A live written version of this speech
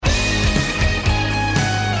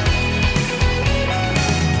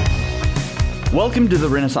Welcome to the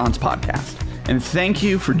Renaissance Podcast, and thank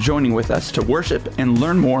you for joining with us to worship and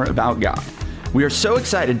learn more about God. We are so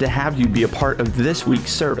excited to have you be a part of this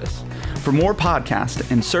week's service. For more podcasts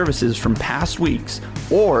and services from past weeks,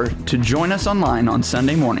 or to join us online on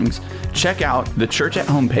Sunday mornings, check out the Church at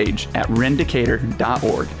Home page at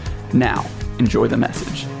rendicator.org. Now, enjoy the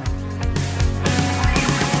message.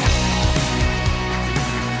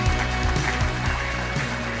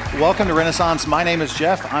 Welcome to Renaissance. My name is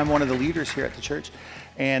Jeff. I'm one of the leaders here at the church.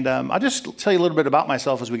 And I'll just tell you a little bit about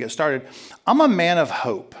myself as we get started. I'm a man of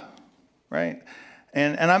hope, right?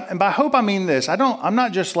 And by hope, I mean this. I'm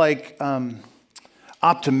not just like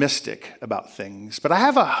optimistic about things, but I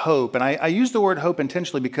have a hope. And I use the word hope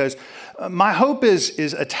intentionally because my hope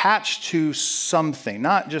is attached to something,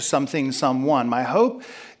 not just something, someone. My hope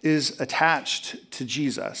is attached to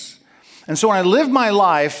Jesus. And so when I live my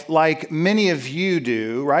life like many of you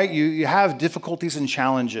do, right, you have difficulties and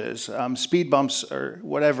challenges, speed bumps or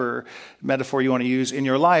whatever metaphor you want to use in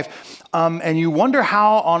your life, and you wonder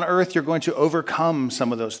how on earth you're going to overcome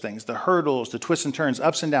some of those things, the hurdles, the twists and turns,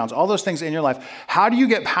 ups and downs, all those things in your life. How do you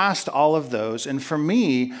get past all of those? And for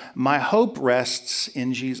me, my hope rests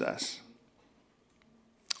in Jesus.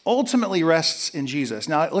 Ultimately rests in Jesus.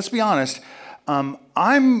 Now, let's be honest,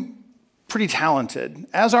 I'm pretty talented,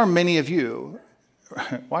 as are many of you.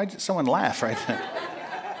 Why did someone laugh right then?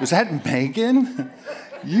 Was that Megan?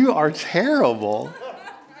 You are terrible.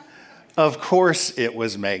 Of course it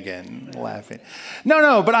was Megan laughing.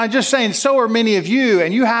 No, but I'm just saying, so are many of you,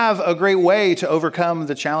 and you have a great way to overcome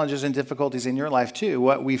the challenges and difficulties in your life too.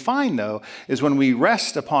 What we find, though, is when we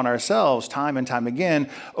rest upon ourselves time and time again,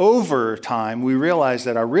 over time, we realize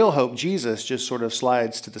that our real hope, Jesus, just sort of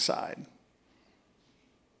slides to the side.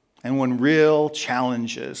 And when real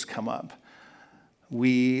challenges come up,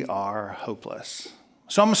 we are hopeless.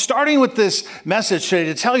 So I'm starting with this message today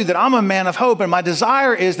to tell you that I'm a man of hope. And my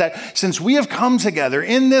desire is that since we have come together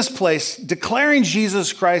in this place, declaring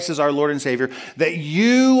Jesus Christ as our Lord and Savior, that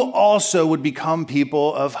you also would become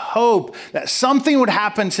people of hope. That something would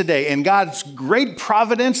happen today in God's great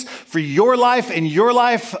providence for your life and your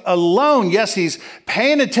life alone. Yes, He's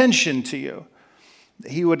paying attention to you.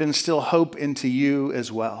 He would instill hope into you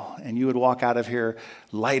as well, and you would walk out of here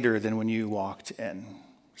lighter than when you walked in.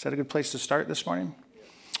 Is that a good place to start this morning?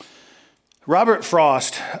 Robert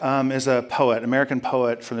Frost is a poet, American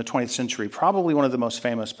poet from the 20th century, probably one of the most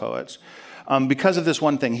famous poets. Because of this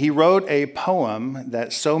one thing, he wrote a poem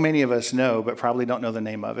that so many of us know, but probably don't know the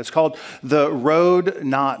name of. It's called The Road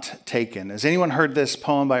Not Taken. Has anyone heard this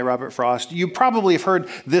poem by Robert Frost? You probably have heard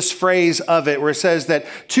this phrase of it where it says that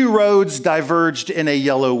two roads diverged in a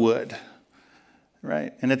yellow wood.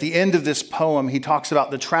 Right? And at the end of this poem, he talks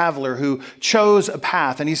about the traveler who chose a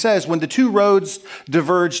path. And he says, when the two roads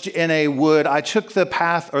diverged in a wood, I took the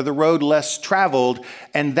path or the road less traveled.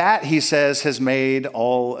 And that, he says, has made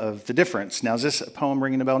all of the difference. Now, is this poem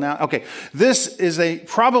ringing a bell now? Okay. This is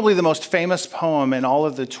probably the most famous poem in all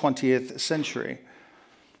of the 20th century.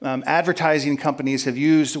 Advertising companies have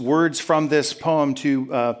used words from this poem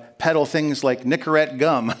to peddle things like Nicorette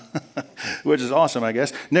gum, which is awesome, I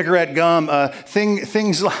guess. Nicorette gum,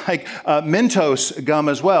 things like Mentos gum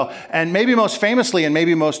as well. And maybe most famously and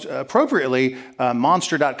maybe most appropriately,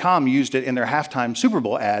 Monster.com used it in their halftime Super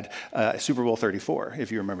Bowl ad, Super Bowl 34,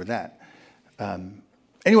 if you remember that.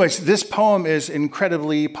 Anyways, this poem is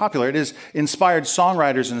incredibly popular. It has inspired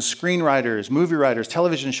songwriters and screenwriters, movie writers,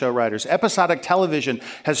 television show writers. Episodic Television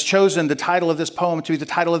has chosen the title of this poem to be the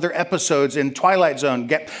title of their episodes in Twilight Zone,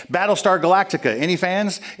 Battlestar Galactica. Any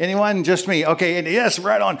fans? Anyone? Just me. Okay, and yes,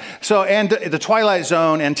 right on. So, and the Twilight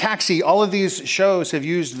Zone and Taxi, all of these shows have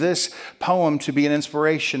used this poem to be an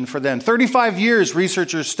inspiration for them. 35 years,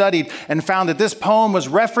 researchers studied and found that this poem was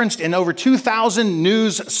referenced in over 2,000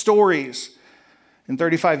 news stories. In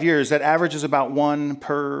 35 years, that averages about one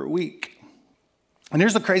per week. And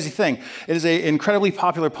here's the crazy thing. It is an incredibly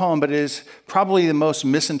popular poem, but it is probably the most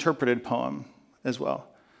misinterpreted poem as well.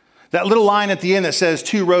 That little line at the end that says,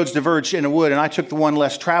 two roads diverged in a wood, and I took the one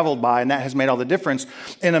less traveled by, and that has made all the difference.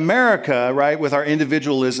 In America, right, with our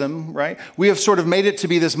individualism, right, we have sort of made it to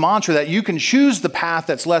be this mantra that you can choose the path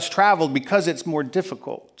that's less traveled because it's more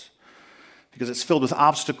difficult. Because it's filled with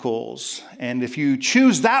obstacles. And if you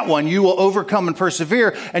choose that one, you will overcome and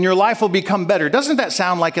persevere, and your life will become better. Doesn't that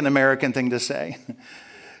sound like an American thing to say?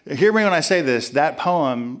 Hear me when I say this. That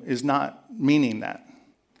poem is not meaning that.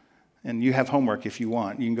 And you have homework if you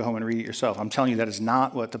want. You can go home and read it yourself. I'm telling you that is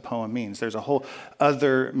not what the poem means. There's a whole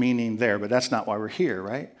other meaning there, but that's not why we're here,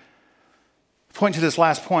 right? Point to this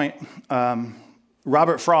last point.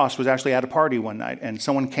 Robert Frost was actually at a party one night, and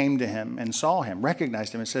someone came to him and saw him,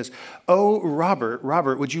 recognized him, and says, "Oh,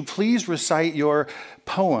 Robert, would you please recite your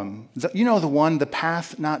poem? You know the one, The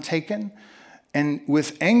Path Not Taken?" And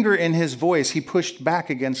with anger in his voice, he pushed back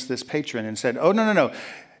against this patron and said, "Oh, no.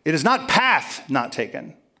 It is not path not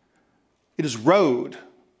taken. It is road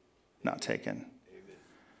not taken."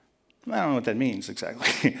 I don't know what that means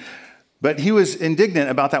exactly. But he was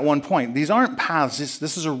indignant about that one point. These aren't paths,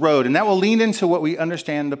 this is a road. And that will lean into what we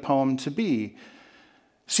understand the poem to be.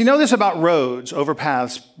 So you know this about roads over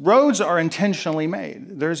paths. Roads are intentionally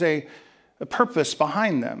made. There's a purpose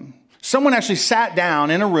behind them. Someone actually sat down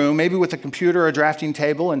in a room, maybe with a computer or a drafting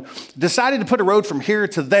table, and decided to put a road from here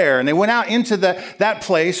to there. And they went out into that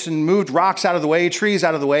place and moved rocks out of the way, trees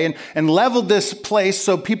out of the way, and leveled this place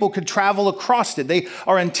so people could travel across it. They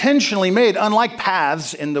are intentionally made, unlike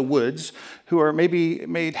paths in the woods, who are maybe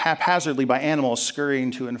made haphazardly by animals scurrying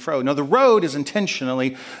to and fro. No, the road is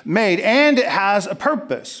intentionally made, and it has a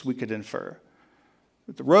purpose, we could infer.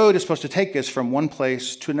 The road is supposed to take us from one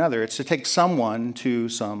place to another. It's to take someone to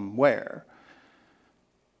somewhere.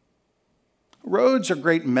 Roads are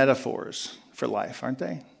great metaphors for life, aren't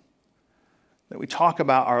they? That we talk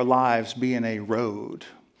about our lives being a road.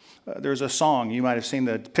 There's a song, you might have seen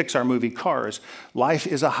the Pixar movie Cars, Life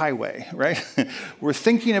is a Highway, right? We're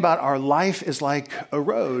thinking about our life is like a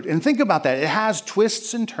road. And think about that. It has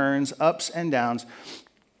twists and turns, ups and downs,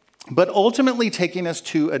 but ultimately taking us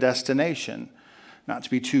to a destination. Not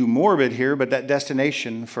to be too morbid here, but that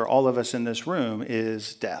destination for all of us in this room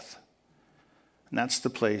is death. And that's the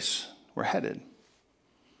place we're headed.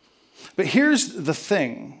 But here's the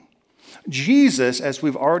thing. Jesus, as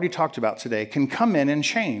we've already talked about today, can come in and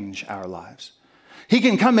change our lives. He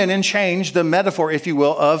can come in and change the metaphor, if you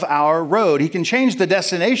will, of our road. He can change the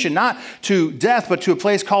destination, not to death, but to a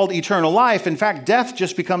place called eternal life. In fact, death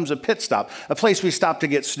just becomes a pit stop, a place we stop to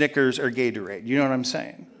get Snickers or Gatorade. You know what I'm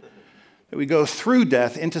saying? That we go through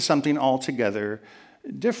death into something altogether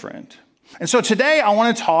different. And so today I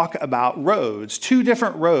want to talk about roads, two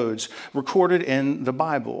different roads recorded in the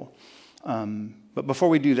Bible. But before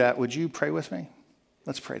we do that, would you pray with me?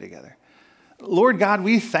 Let's pray together. Lord God,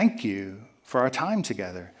 we thank you for our time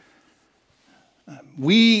together.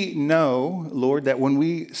 We know, Lord, that when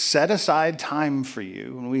we set aside time for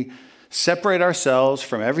you, when we separate ourselves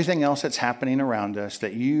from everything else that's happening around us,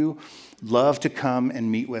 that you love to come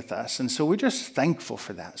and meet with us. And so we're just thankful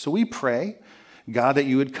for that. So we pray, God, that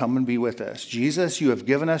you would come and be with us. Jesus, you have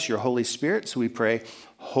given us your Holy Spirit. So we pray,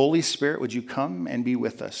 Holy Spirit, would you come and be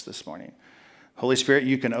with us this morning? Holy Spirit,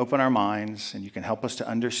 you can open our minds and you can help us to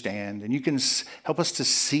understand and you can help us to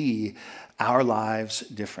see our lives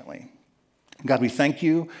differently. God, we thank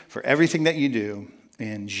you for everything that you do.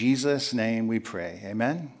 In Jesus' name we pray.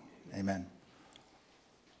 Amen. Amen.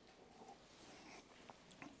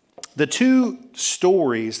 The two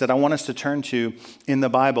stories that I want us to turn to in the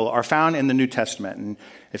Bible are found in the New Testament. And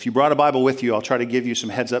if you brought a Bible with you, I'll try to give you some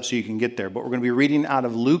heads up so you can get there. But we're going to be reading out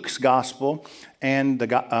of Luke's Gospel and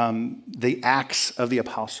the Acts of the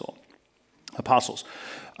Apostles.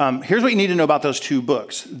 Here's what you need to know about those two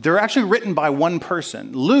books. They're actually written by one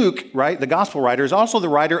person. Luke, right, the gospel writer, is also the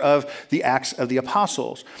writer of the Acts of the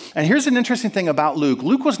Apostles. And here's an interesting thing about Luke.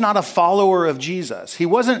 Luke was not a follower of Jesus. He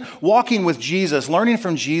wasn't walking with Jesus, learning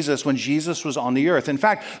from Jesus when Jesus was on the earth. In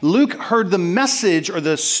fact, Luke heard the message or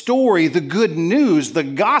the story, the good news, the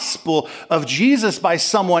gospel of Jesus by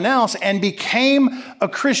someone else and became a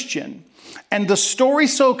Christian. And the story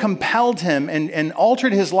so compelled him and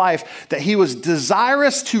altered his life that he was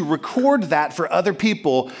desirous to record that for other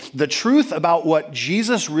people, the truth about what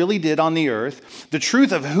Jesus really did on the earth, the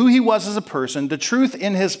truth of who he was as a person, the truth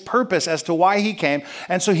in his purpose as to why he came.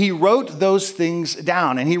 And so he wrote those things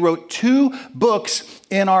down. And he wrote two books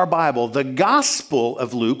in our Bible, the Gospel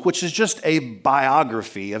of Luke, which is just a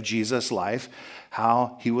biography of Jesus' life,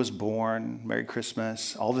 how he was born, Merry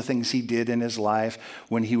Christmas, all the things he did in his life,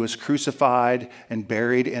 when he was crucified and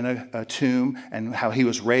buried in a tomb, and how he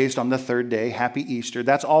was raised on the third day, Happy Easter.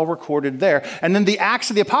 That's all recorded there. And then the Acts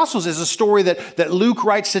of the Apostles is a story that Luke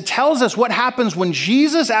writes that tells us what happens when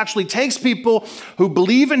Jesus actually takes people who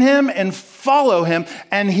believe in him and follow him,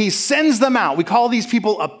 and he sends them out. We call these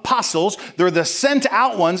people apostles. They're the sent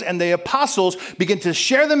out ones, and the apostles begin to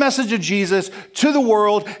share the message of Jesus to the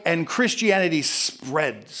world, and Christianity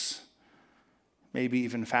spreads, maybe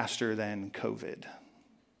even faster than COVID,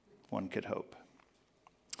 one could hope.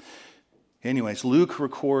 Anyways, Luke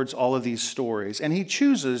records all of these stories, and he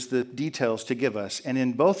chooses the details to give us. And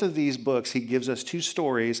in both of these books, he gives us two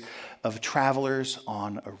stories of travelers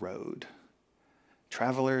on a road.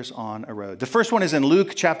 Travelers on a road. The first one is in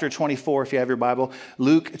Luke chapter 24, if you have your Bible.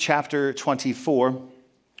 Luke chapter 24.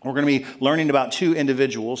 We're going to be learning about two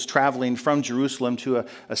individuals traveling from Jerusalem to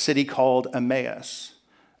a city called Emmaus.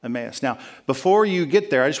 Now, before you get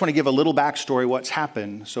there, I just want to give a little backstory what's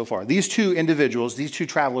happened so far. These two individuals, these two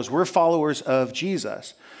travelers, were followers of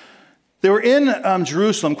Jesus. They were in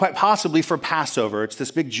Jerusalem, quite possibly for Passover. It's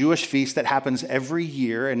this big Jewish feast that happens every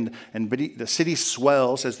year, and the city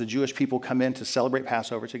swells as the Jewish people come in to celebrate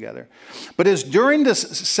Passover together. But it's during this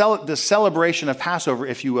celebration of Passover,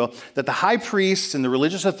 if you will, that the high priests and the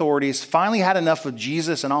religious authorities finally had enough of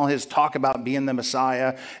Jesus and all his talk about being the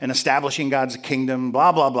Messiah and establishing God's kingdom,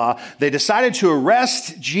 blah, blah, blah. They decided to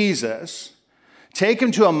arrest Jesus, take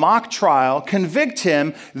him to a mock trial, convict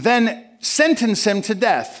him, then sentence him to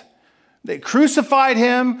death. They crucified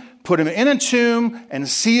him, put him in a tomb, and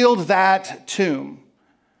sealed that tomb.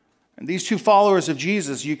 And these two followers of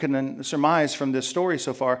Jesus, you can surmise from this story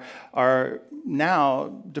so far, are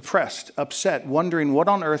now depressed, upset, wondering what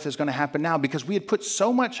on earth is going to happen now, because we had put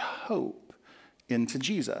so much hope into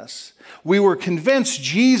Jesus. We were convinced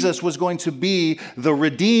Jesus was going to be the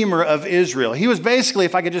Redeemer of Israel. He was basically,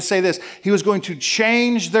 if I could just say this, he was going to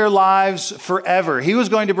change their lives forever. He was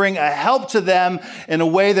going to bring a help to them in a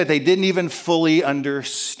way that they didn't even fully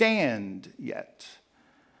understand yet.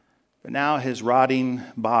 But now his rotting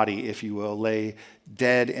body, if you will, lay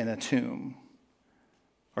dead in a tomb.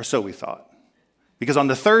 Or so we thought. Because on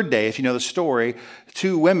the third day, if you know the story,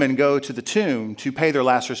 two women go to the tomb to pay their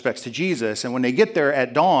last respects to Jesus. And when they get there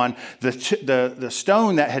at dawn, the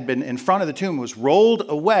stone that had been in front of the tomb was rolled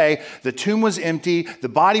away. The tomb was empty. The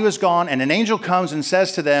body was gone. And an angel comes and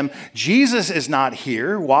says to them, Jesus is not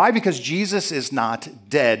here. Why? Because Jesus is not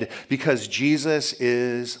dead. Because Jesus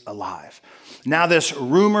is alive. Now this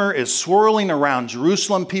rumor is swirling around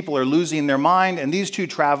Jerusalem. People are losing their mind. And these two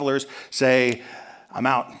travelers say, I'm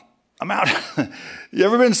out. You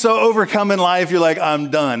ever been so overcome in life, you're like, I'm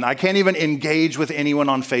done. I can't even engage with anyone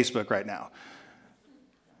on Facebook right now.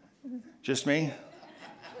 Just me?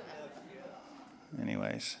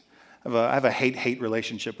 Anyways, I have a hate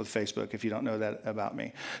relationship with Facebook, if you don't know that about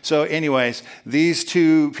me. So anyways, these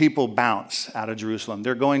two people bounce out of Jerusalem.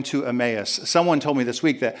 They're going to Emmaus. Someone told me this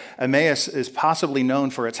week that Emmaus is possibly known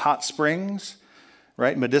for its hot springs,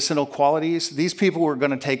 right? Medicinal qualities. These people were going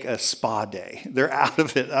to take a spa day. They're out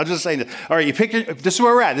of it. I'm just saying this. All right, this is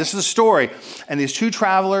where we're at. This is the story. And these two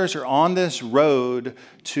travelers are on this road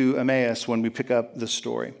to Emmaus when we pick up the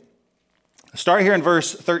story. Start here in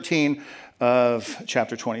verse 13 of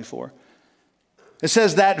chapter 24. It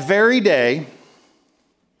says, that very day,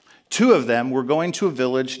 two of them were going to a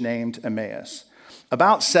village named Emmaus,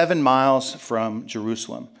 about 7 miles from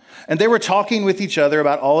Jerusalem. And they were talking with each other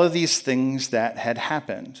about all of these things that had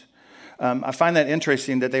happened. I find that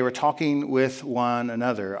interesting that they were talking with one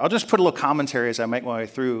another. I'll just put a little commentary as I make my way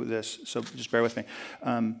through this, so just bear with me.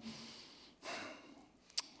 I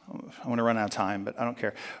want to run out of time, but I don't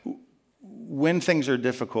care. When things are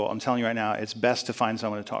difficult, I'm telling you right now, it's best to find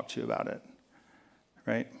someone to talk to about it,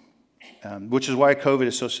 right? Which is why COVID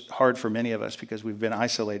is so hard for many of us, because we've been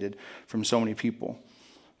isolated from so many people.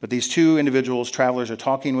 But these two individuals, travelers, are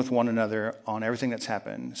talking with one another on everything that's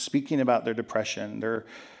happened, speaking about their depression,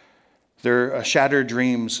 their shattered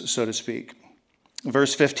dreams, so to speak.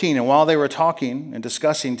 Verse 15, and while they were talking and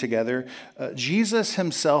discussing together, Jesus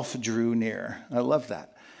himself drew near. I love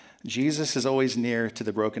that. Jesus is always near to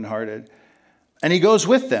the brokenhearted. And he goes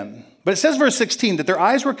with them. But it says, verse 16, that their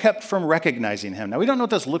eyes were kept from recognizing him. Now, we don't know what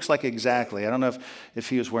this looks like exactly. I don't know if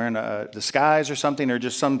he was wearing a disguise or something, or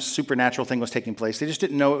just some supernatural thing was taking place. They just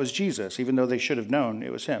didn't know it was Jesus, even though they should have known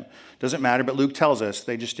it was him. Doesn't matter, but Luke tells us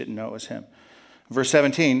they just didn't know it was him. Verse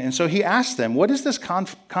 17, and so he asked them, what is this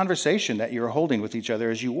conversation that you're holding with each other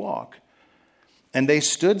as you walk? And they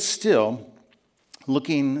stood still,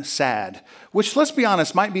 looking sad, which, let's be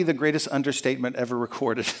honest, might be the greatest understatement ever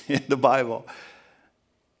recorded in the Bible.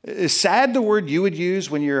 Is sad the word you would use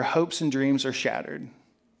when your hopes and dreams are shattered?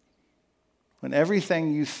 When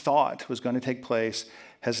everything you thought was going to take place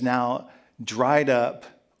has now dried up,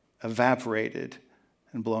 evaporated,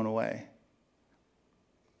 and blown away?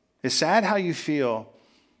 Is sad how you feel?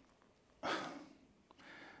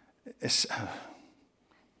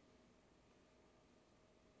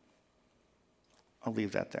 I'll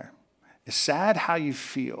leave that there. Is sad how you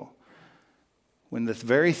feel when the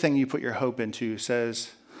very thing you put your hope into says,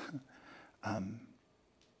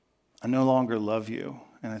 I no longer love you,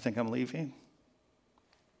 and I think I'm leaving?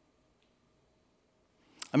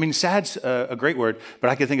 I mean, sad's a great word, but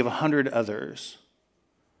I could think of 100 others.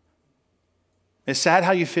 It's sad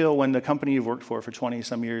how you feel when the company you've worked for 20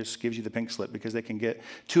 some years gives you the pink slip because they can get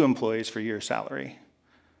 2 employees for your salary.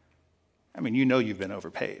 I mean, you know you've been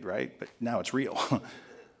overpaid, right? But now it's real.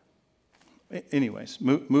 Anyways,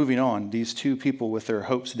 moving on, these 2 people with their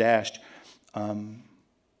hopes dashed,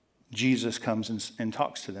 Jesus comes and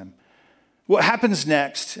talks to them. What happens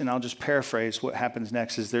next, and I'll just paraphrase what happens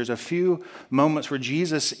next, is there's a few moments where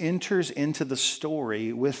Jesus enters into the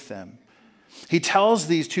story with them. He tells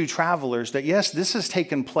these 2 travelers that, yes, this has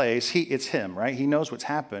taken place. It's him, right? He knows what's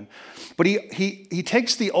happened. But he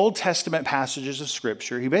takes the Old Testament passages of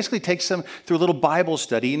Scripture. He basically takes them through a little Bible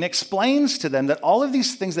study and explains to them that all of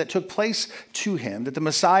these things that took place to him, that the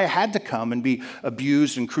Messiah had to come and be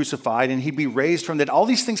abused and crucified and he'd be raised from that, all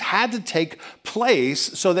these things had to take place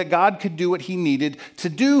so that God could do what he needed to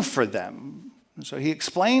do for them. And so he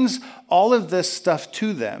explains all of this stuff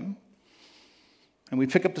to them. And we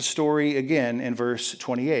pick up the story again in verse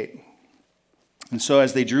 28. And so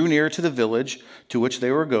as they drew near to the village to which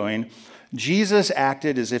they were going, Jesus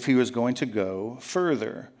acted as if he was going to go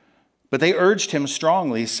further. But they urged him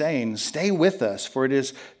strongly, saying, "Stay with us, for it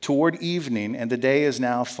is toward evening, and the day is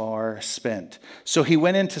now far spent." So he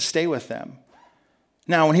went in to stay with them.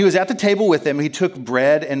 Now, when he was at the table with them, he took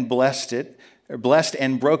bread and blessed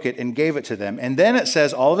and broke it and gave it to them. And then it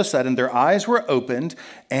says, all of a sudden, their eyes were opened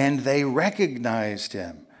and they recognized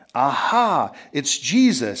him. Aha, it's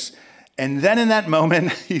Jesus. And then in that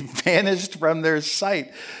moment, he vanished from their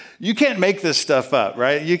sight. You can't make this stuff up,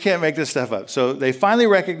 right? You can't make this stuff up. So they finally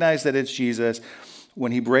recognize that it's Jesus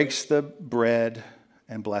when he breaks the bread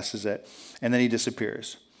and blesses it, and then he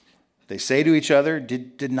disappears. They say to each other,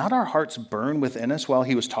 did not our hearts burn within us while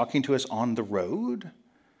he was talking to us on the road?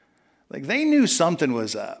 Like, they knew something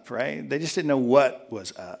was up, right? They just didn't know what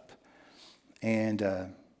was up.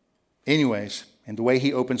 And anyways, and the way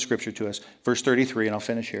he opened Scripture to us, verse 33, and I'll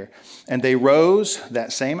finish here. And they rose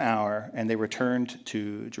that same hour, and they returned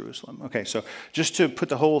to Jerusalem. Okay, so just to put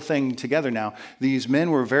the whole thing together now, these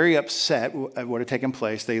men were very upset at what had taken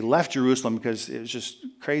place. They left Jerusalem because it was just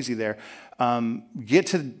crazy there. Get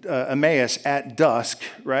to Emmaus at dusk,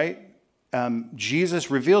 right? Jesus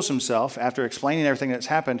reveals himself after explaining everything that's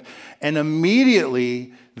happened, and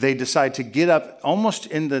immediately they decide to get up almost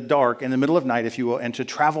in the dark, in the middle of night, if you will, and to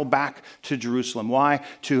travel back to Jerusalem. Why?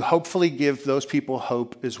 To hopefully give those people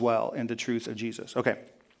hope as well in the truth of Jesus. Okay.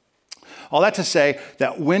 All that to say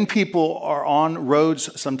that when people are on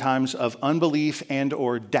roads sometimes of unbelief and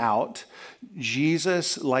or doubt,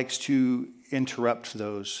 Jesus likes to interrupt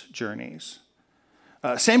those journeys.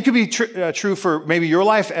 Same could be true for maybe your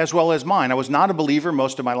life as well as mine. I was not a believer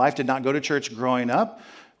most of my life, did not go to church growing up,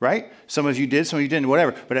 right? Some of you did, some of you didn't,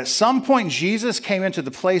 whatever. But at some point, Jesus came into the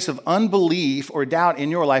place of unbelief or doubt in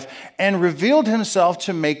your life and revealed himself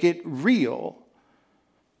to make it real.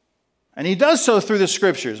 And he does so through the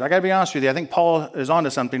Scriptures. I got to be honest with you. I think Paul is onto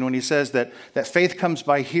something when he says that faith comes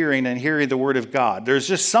by hearing and hearing the Word of God. There's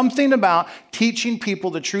just something about teaching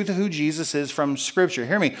people the truth of who Jesus is from Scripture.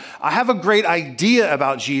 Hear me. I have a great idea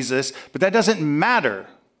about Jesus, but that doesn't matter.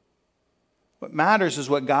 What matters is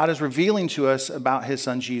what God is revealing to us about his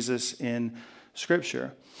Son Jesus in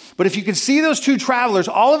Scripture. But if you can see those 2 travelers,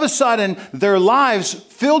 all of a sudden, their lives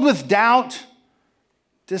filled with doubt,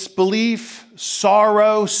 disbelief,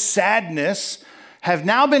 sorrow, sadness have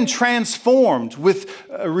now been transformed with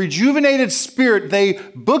a rejuvenated spirit. They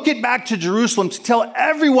book it back to Jerusalem to tell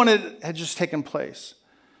everyone it had just taken place.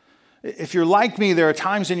 If you're like me, there are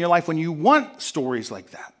times in your life when you want stories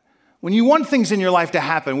like that. When you want things in your life to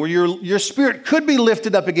happen, where your spirit could be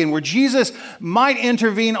lifted up again, where Jesus might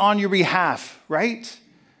intervene on your behalf, right?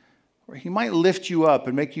 Where he might lift you up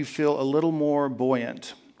and make you feel a little more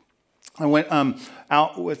buoyant. I went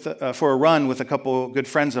out for a run with a couple good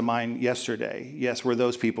friends of mine yesterday. Yes, we're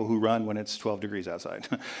those people who run when it's 12 degrees outside,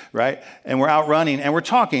 right? And we're out running and we're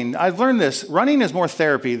talking. I've learned this. Running is more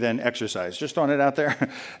therapy than exercise. Just throwing it out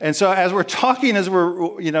there. And so as we're talking, as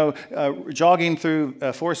we're jogging through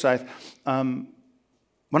Forsyth, when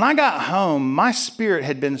I got home, my spirit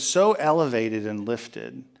had been so elevated and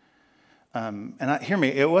lifted. Hear me,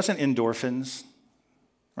 it wasn't endorphins,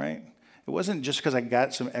 right? It wasn't just because I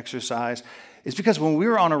got some exercise. It's because when we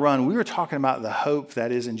were on a run, we were talking about the hope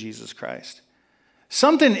that is in Jesus Christ.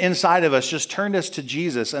 Something inside of us just turned us to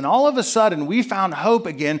Jesus, and all of a sudden, we found hope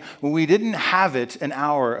again when we didn't have it an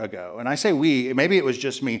hour ago. And I say we, maybe it was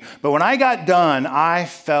just me, but when I got done, I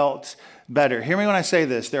felt better. Hear me when I say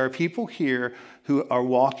this. There are people here who are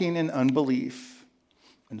walking in unbelief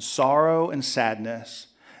and sorrow and sadness,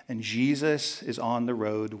 and Jesus is on the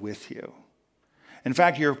road with you. In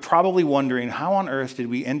fact, you're probably wondering, how on earth did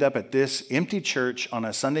we end up at this empty church on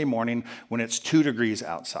a Sunday morning when it's 2 degrees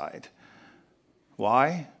outside?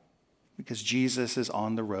 Why? Because Jesus is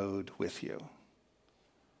on the road with you.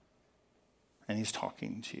 And he's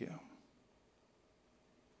talking to you.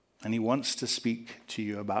 And he wants to speak to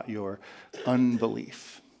you about your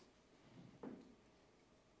unbelief.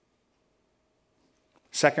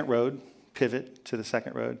 Second road, pivot to the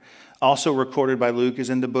second road, also recorded by Luke, is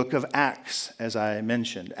in the book of Acts, as I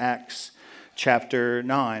mentioned. Acts chapter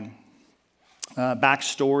 9.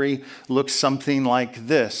 Backstory looks something like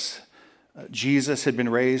this. Jesus had been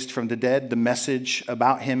raised from the dead. The message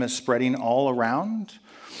about him is spreading all around.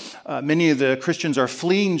 Many of the Christians are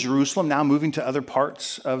fleeing Jerusalem, now moving to other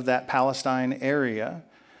parts of that Palestine area.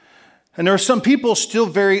 And there are some people still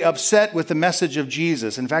very upset with the message of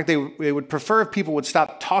Jesus. In fact, they would prefer if people would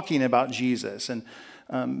stop talking about Jesus. And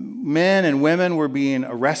men and women were being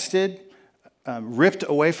arrested, ripped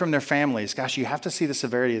away from their families. Gosh, you have to see the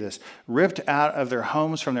severity of this. Ripped out of their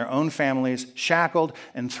homes from their own families, shackled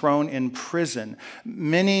and thrown in prison.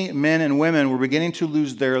 Many men and women were beginning to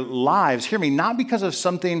lose their lives. Hear me, not because of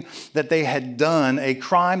something that they had done, a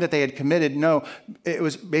crime that they had committed. No, it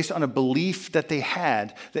was based on a belief that they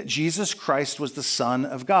had that Jesus Christ was the Son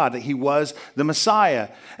of God, that he was the Messiah.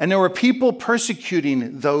 And there were people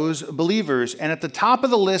persecuting those believers. And at the top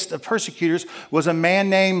of the list of persecutors was a man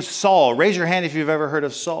named Saul. Raise your hand if you've ever heard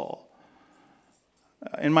of Saul.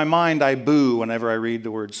 In my mind, I boo whenever I read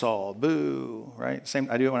the word Saul. Boo, right? Same.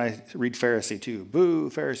 I do it when I read Pharisee too. Boo,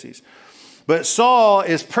 Pharisees. But Saul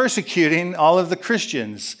is persecuting all of the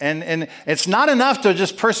Christians. And it's not enough to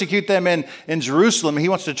just persecute them in Jerusalem. He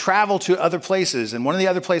wants to travel to other places. And one of the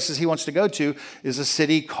other places he wants to go to is a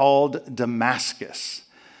city called Damascus.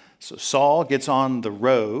 So Saul gets on the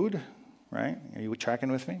road, right? Are you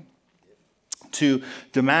tracking with me? To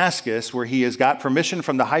Damascus, where he has got permission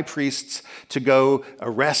from the high priests to go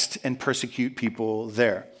arrest and persecute people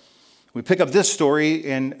there. We pick up this story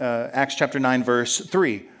in Acts chapter 9, verse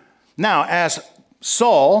 3. Now, as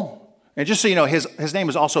Saul, and just so you know, his name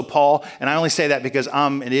is also Paul, and I only say that because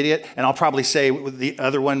I'm an idiot, and I'll probably say the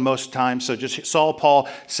other one most times, so just Saul, Paul,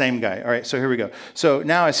 same guy. All right, so here we go. So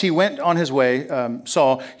now as he went on his way,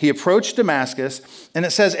 Saul, he approached Damascus, and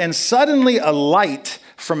it says, and suddenly a light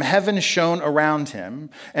from heaven shone around him,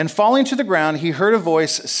 and falling to the ground, he heard a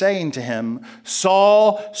voice saying to him,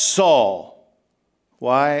 Saul, Saul,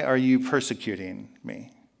 why are you persecuting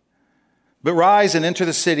me? But rise and enter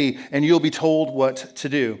the city, and you'll be told what to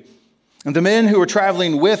do. And the men who were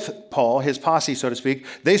traveling with Paul, his posse, so to speak,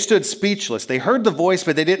 they stood speechless. They heard the voice,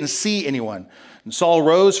 but they didn't see anyone. And Saul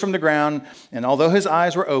rose from the ground, and although his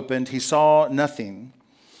eyes were opened, he saw nothing.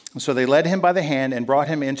 And so they led him by the hand and brought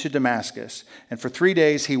him into Damascus. And for 3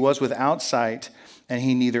 days he was without sight, and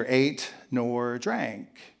he neither ate nor drank.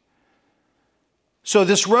 So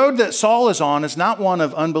this road that Saul is on is not one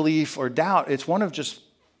of unbelief or doubt. It's one of just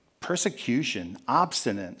persecution,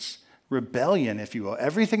 obstinance, rebellion, if you will.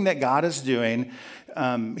 Everything that God is doing,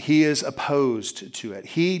 he is opposed to it.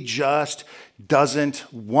 He just doesn't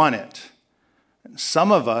want it. And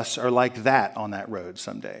some of us are like that on that road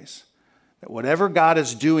some days. That whatever God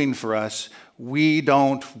is doing for us, we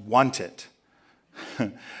don't want it.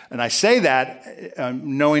 And I say that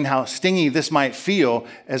knowing how stingy this might feel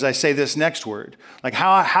as I say this next word. Like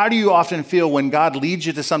how do you often feel when God leads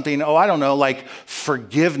you to something, I don't know, like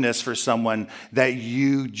forgiveness for someone that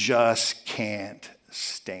you just can't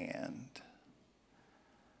stand?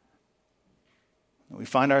 We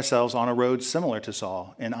find ourselves on a road similar to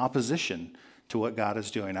Saul, in opposition to what God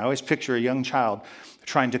is doing. I always picture a young child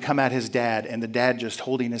trying to come at his dad, and the dad just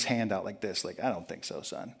holding his hand out like this, like, I don't think so,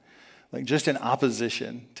 son. Like just in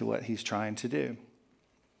opposition to what he's trying to do.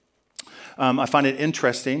 I find it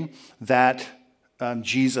interesting that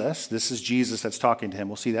Jesus, this is Jesus that's talking to him,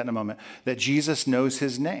 we'll see that in a moment, that Jesus knows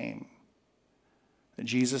his name. That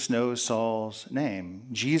Jesus knows Saul's name.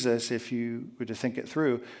 Jesus, if you were to think it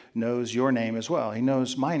through, knows your name as well. He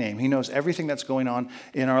knows my name. He knows everything that's going on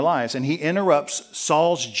in our lives. And he interrupts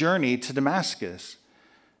Saul's journey to Damascus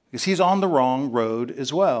because he's on the wrong road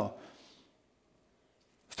as well.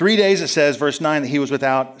 3 days, it says, verse 9, that he was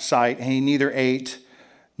without sight, and he neither ate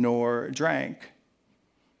nor drank.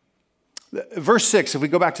 Verse 6, if we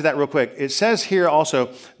go back to that real quick, it says here also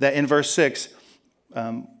that in verse 6,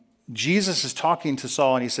 Jesus is talking to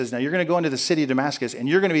Saul, and he says, now you're going to go into the city of Damascus, and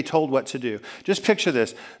you're going to be told what to do. Just picture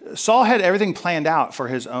this. Saul had everything planned out for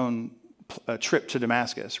his own trip to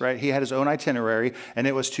Damascus, right? He had his own itinerary, and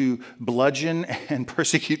it was to bludgeon and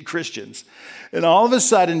persecute Christians. And all of a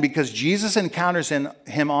sudden, because Jesus encounters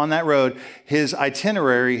him on that road, his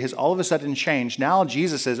itinerary has all of a sudden changed. Now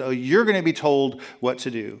Jesus says, you're going to be told what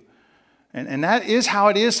to do. And that is how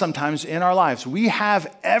it is sometimes in our lives. We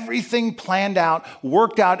have everything planned out,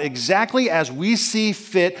 worked out exactly as we see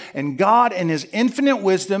fit. And God, in his infinite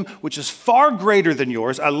wisdom, which is far greater than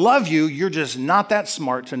yours, I love you, you're just not that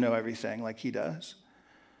smart to know everything like he does.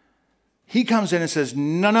 He comes in and says,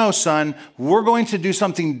 no, son, we're going to do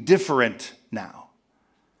something different now.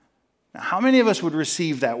 Now, how many of us would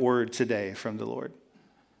receive that word today from the Lord?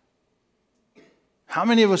 How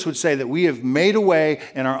many of us would say that we have made a way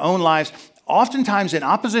in our own lives, oftentimes in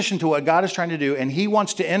opposition to what God is trying to do, and he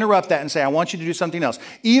wants to interrupt that and say, I want you to do something else.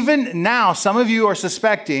 Even now, some of you are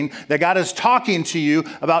suspecting that God is talking to you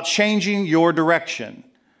about changing your direction.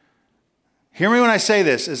 Hear me when I say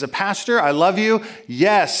this. As a pastor, I love you.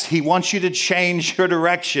 Yes, he wants you to change your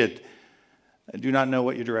direction. I do not know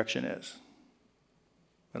what your direction is,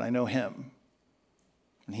 but I know him,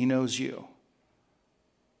 and he knows you.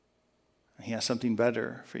 He has something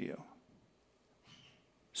better for you.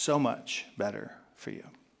 So much better for you.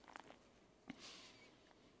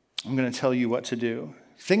 I'm going to tell you what to do.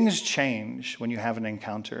 Things change when you have an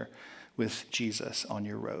encounter with Jesus on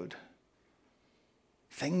your road.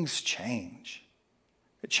 Things change.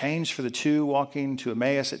 It changed for the two walking to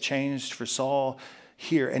Emmaus. It changed for Saul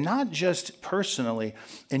here. And not just personally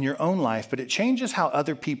in your own life, but it changes how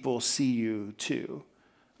other people see you too.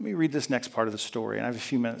 Let me read this next part of the story, and I have a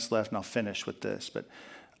few minutes left, and I'll finish with this. But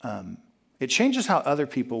it changes how other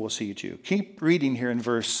people will see you too. Keep reading here in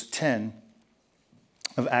verse 10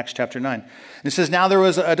 of Acts chapter 9. And it says, now there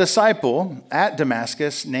was a disciple at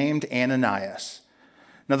Damascus named Ananias.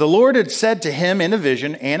 Now the Lord had said to him in a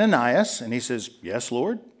vision, Ananias, and he says, yes,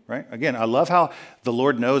 Lord. Right? Again, I love how the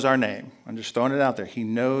Lord knows our name. I'm just throwing it out there. He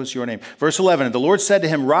knows your name. Verse 11, and the Lord said to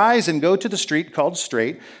him, rise and go to the street called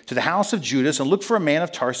Straight, to the house of Judas, and look for a man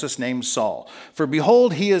of Tarsus named Saul. For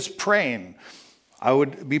behold, he is praying. I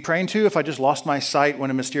would be praying too if I just lost my sight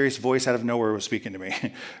when a mysterious voice out of nowhere was speaking to me.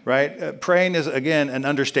 Right? Praying is, again, an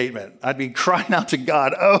understatement. I'd be crying out to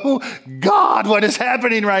God, oh, God, what is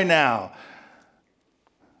happening right now?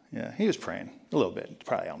 Yeah, he was praying a little bit,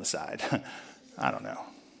 probably on the side. I don't know.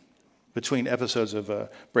 Between episodes of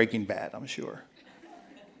Breaking Bad, I'm sure.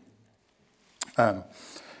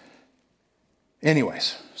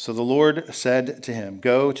 Anyways, so the Lord said to him,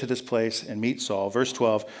 go to this place and meet Saul. Verse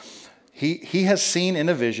 12, he has seen in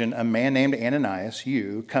a vision a man named Ananias,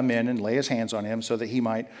 you, come in and lay his hands on him so that he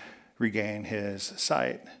might regain his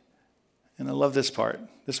sight. And I love this part.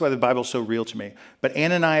 This is why the Bible's so real to me. But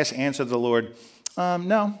Ananias answered the Lord,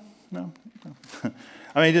 no.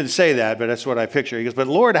 I mean, he didn't say that, but that's what I picture. He goes, but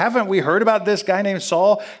Lord, haven't we heard about this guy named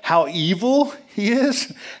Saul, how evil he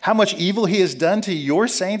is, how much evil he has done to your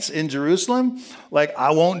saints in Jerusalem? Like,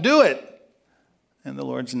 I won't do it. And the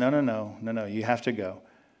Lord's, no, you have to go.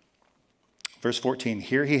 Verse 14,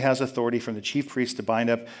 here he has authority from the chief priest to bind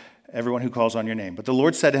up everyone who calls on your name. But the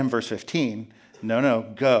Lord said to him, verse 15,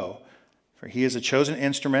 no, go. For he is a chosen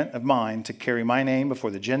instrument of mine to carry my name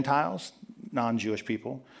before the Gentiles, non-Jewish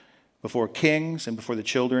people, before kings and before the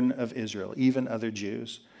children of Israel, even other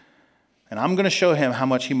Jews. And I'm going to show him how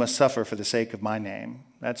much he must suffer for the sake of my name.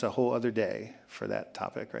 That's a whole other day for that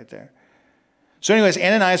topic right there. So anyways,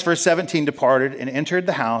 Ananias, verse 17, departed and entered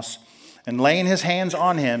the house, and laying his hands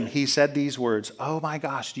on him, he said these words, oh my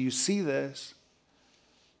gosh, do you see this?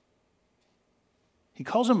 He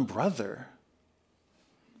calls him brother.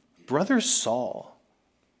 Brother Saul.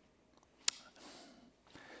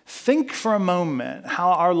 Think for a moment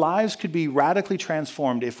how our lives could be radically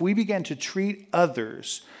transformed if we began to treat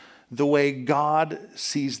others the way God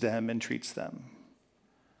sees them and treats them.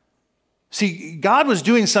 See, God was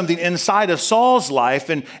doing something inside of Saul's life,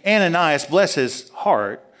 and Ananias, bless his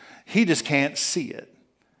heart, he just can't see it.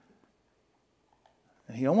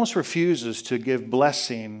 And he almost refuses to give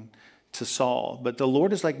blessing to Saul. But the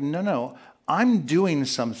Lord is like, no, I'm doing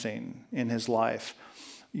something in his life.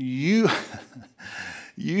 You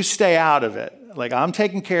stay out of it. Like, I'm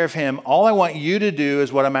taking care of him. All I want you to do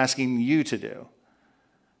is what I'm asking you to do.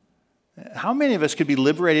 How many of us could be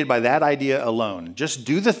liberated by that idea alone? Just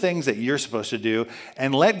do the things that you're supposed to do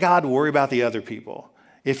and let God worry about the other people.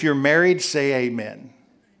 If you're married, say amen.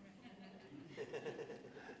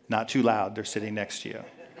 Not too loud. They're sitting next to you.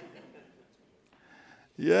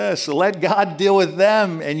 Yes, let God deal with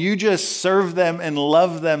them, and you just serve them and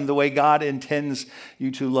love them the way God intends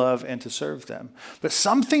you to love and to serve them. But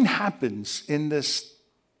something happens in this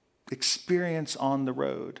experience on the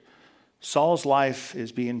road. Saul's life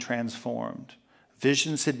is being transformed.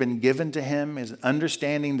 Visions had been given to him, his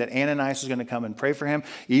understanding that Ananias is going to come and pray for him.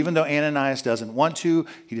 Even though Ananias doesn't want to,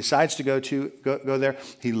 he decides to go there.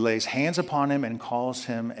 He lays hands upon him and calls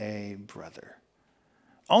him a brother.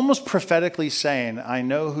 almost prophetically saying, I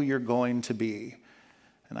know who you're going to be,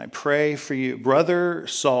 and I pray for you. Brother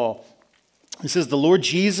Saul, he says, the Lord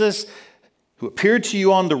Jesus, who appeared to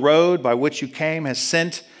you on the road by which you came, has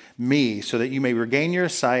sent me so that you may regain your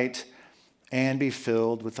sight and be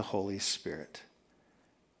filled with the Holy Spirit.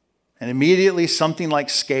 And immediately something like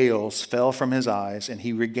scales fell from his eyes, and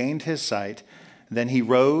he regained his sight. Then he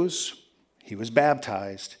rose, he was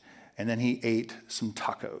baptized, and then he ate some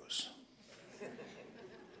tacos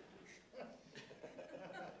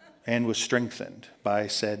and was strengthened by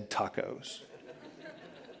said tacos.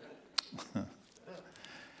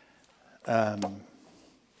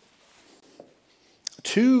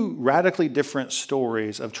 Two radically different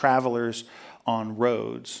stories of travelers on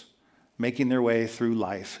roads making their way through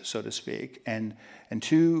life, so to speak, and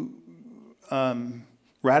two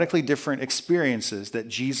radically different experiences that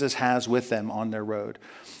Jesus has with them on their road.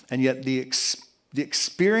 And yet the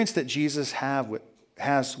experience that Jesus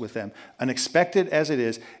has with them, unexpected as it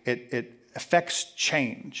is, it affects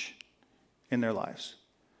change in their lives.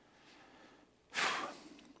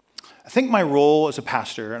 I think my role as a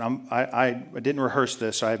pastor, and I didn't rehearse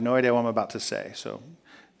this, so I have no idea what I'm about to say, so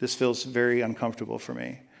this feels very uncomfortable for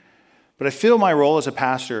me. But I feel my role as a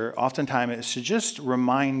pastor oftentimes is to just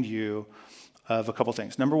remind you of a couple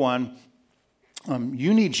things. Number one,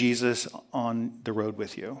 you need Jesus on the road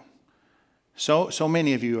with you. So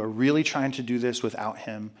many of you are really trying to do this without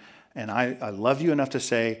him, and I love you enough to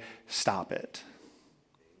say, stop it.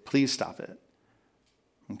 Please stop it.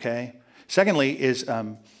 Okay? Secondly is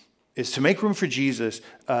to make room for Jesus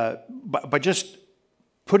by just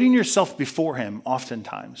putting yourself before him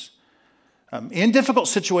oftentimes. In difficult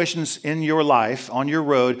situations in your life, on your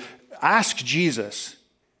road, ask Jesus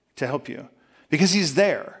to help you because he's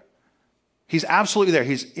there. He's absolutely there.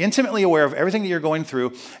 He's intimately aware of everything that you're going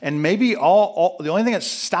through, and maybe the only thing that's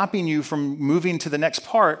stopping you from moving to the next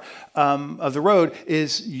part of the road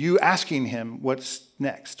is you asking him what's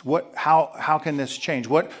next. How can this change?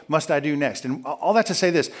 What must I do next? And all that to say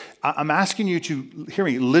this, I'm asking you to hear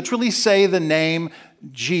me. Literally say the name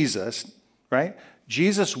Jesus, right?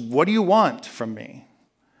 Jesus, what do you want from me?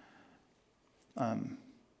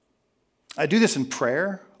 I do this in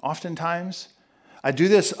prayer oftentimes. I do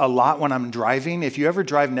this a lot when I'm driving. If you ever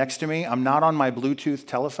drive next to me, I'm not on my Bluetooth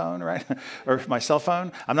telephone, right? Or my cell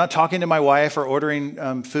phone. I'm not talking to my wife or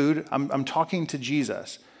ordering food. I'm talking to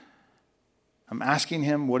Jesus. I'm asking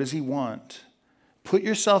him, what does he want? Put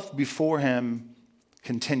yourself before him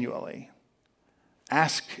continually.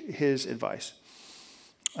 Ask his advice.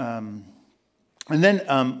 And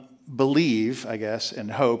then believe, I guess,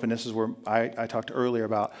 and hope, and this is where I talked earlier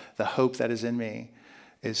about the hope that is in me,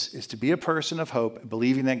 is to be a person of hope,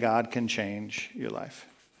 believing that God can change your life.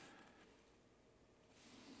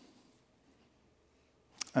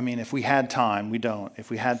 I mean, if we had time, we don't.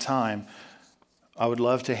 If we had time, I would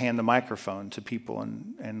love to hand the microphone to people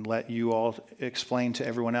and let you all explain to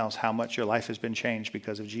everyone else how much your life has been changed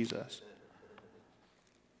because of Jesus.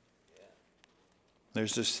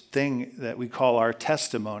 There's this thing that we call our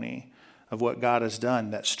testimony of what God has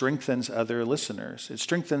done that strengthens other listeners. It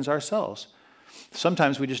strengthens ourselves.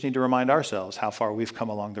 Sometimes we just need to remind ourselves how far we've come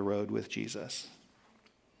along the road with Jesus.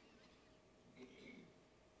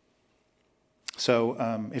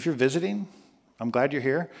 So if you're visiting, I'm glad you're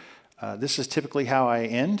here. This is typically how I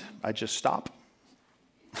end. I just stop.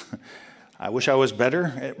 I wish I was better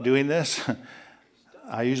at doing this.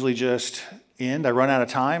 I usually just end. I run out of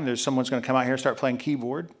time. Someone's going to come out here and start playing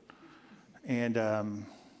keyboard. And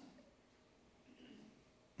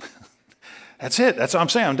that's it. That's what I'm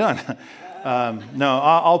saying. I'm done. No,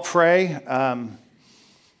 I'll pray.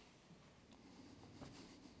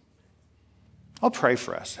 I'll pray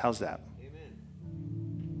for us. How's that? Amen.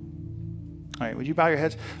 All right, would you bow your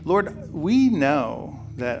heads? Lord, we know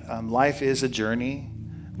that life is a journey.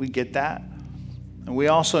 We get that. And we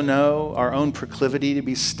also know our own proclivity to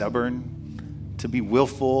be stubborn, to be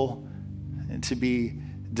willful, and to be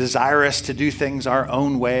desirous to do things our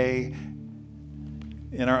own way,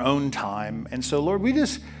 in our own time. And so, Lord, we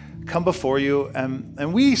just come before you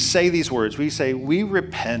and we say these words. We say, we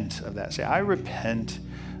repent of that. Say, I repent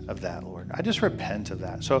of that, Lord. I just repent of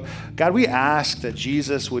that. So, God, we ask that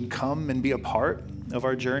Jesus would come and be a part of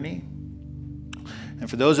our journey. And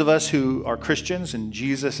for those of us who are Christians and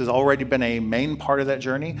Jesus has already been a main part of that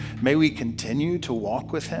journey, may we continue to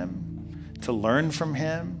walk with him, to learn from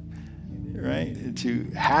him, right?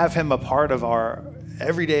 To have him a part of our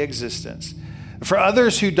everyday existence. For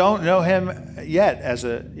others who don't know him yet,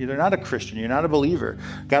 you're not a Christian, you're not a believer,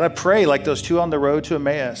 gotta pray like those two on the road to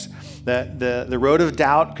Emmaus, that the road of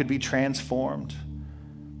doubt could be transformed.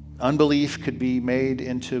 Unbelief could be made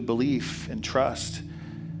into belief and trust.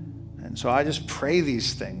 And so I just pray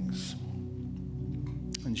these things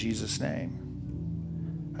in Jesus'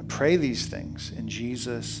 name. I pray these things in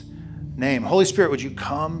Jesus' name. Holy Spirit, would you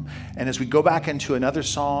come? And as we go back into another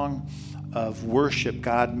song of worship,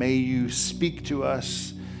 God, may you speak to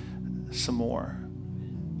us some more.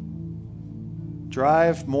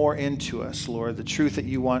 Drive more into us, Lord, the truth that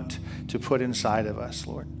you want to put inside of us,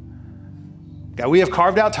 Lord. God, we have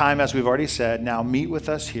carved out time, as we've already said. Now meet with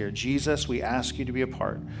us here. Jesus, we ask you to be a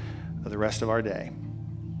part of the rest of our day.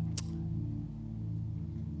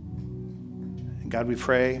 And God, we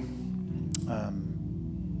pray,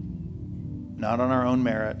 not on our own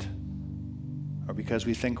merit or because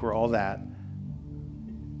we think we're all that,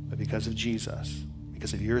 but because of Jesus,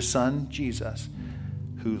 because of your Son, Jesus,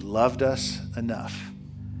 who loved us enough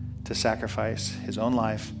to sacrifice his own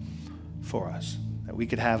life for us, that we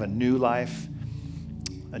could have a new life,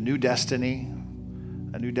 a new destiny,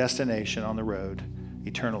 a new destination on the road,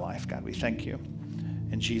 eternal life. God, we thank you.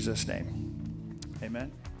 In Jesus' name,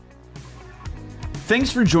 amen.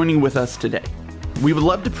 Thanks for joining with us today. We would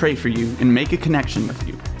love to pray for you and make a connection with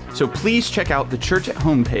you. So please check out the Church at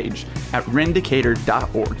Home page at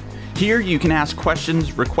rendicator.org. Here you can ask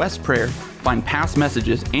questions, request prayer, find past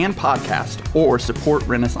messages and podcasts, or support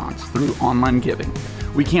Renaissance through online giving.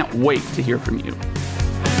 We can't wait to hear from you.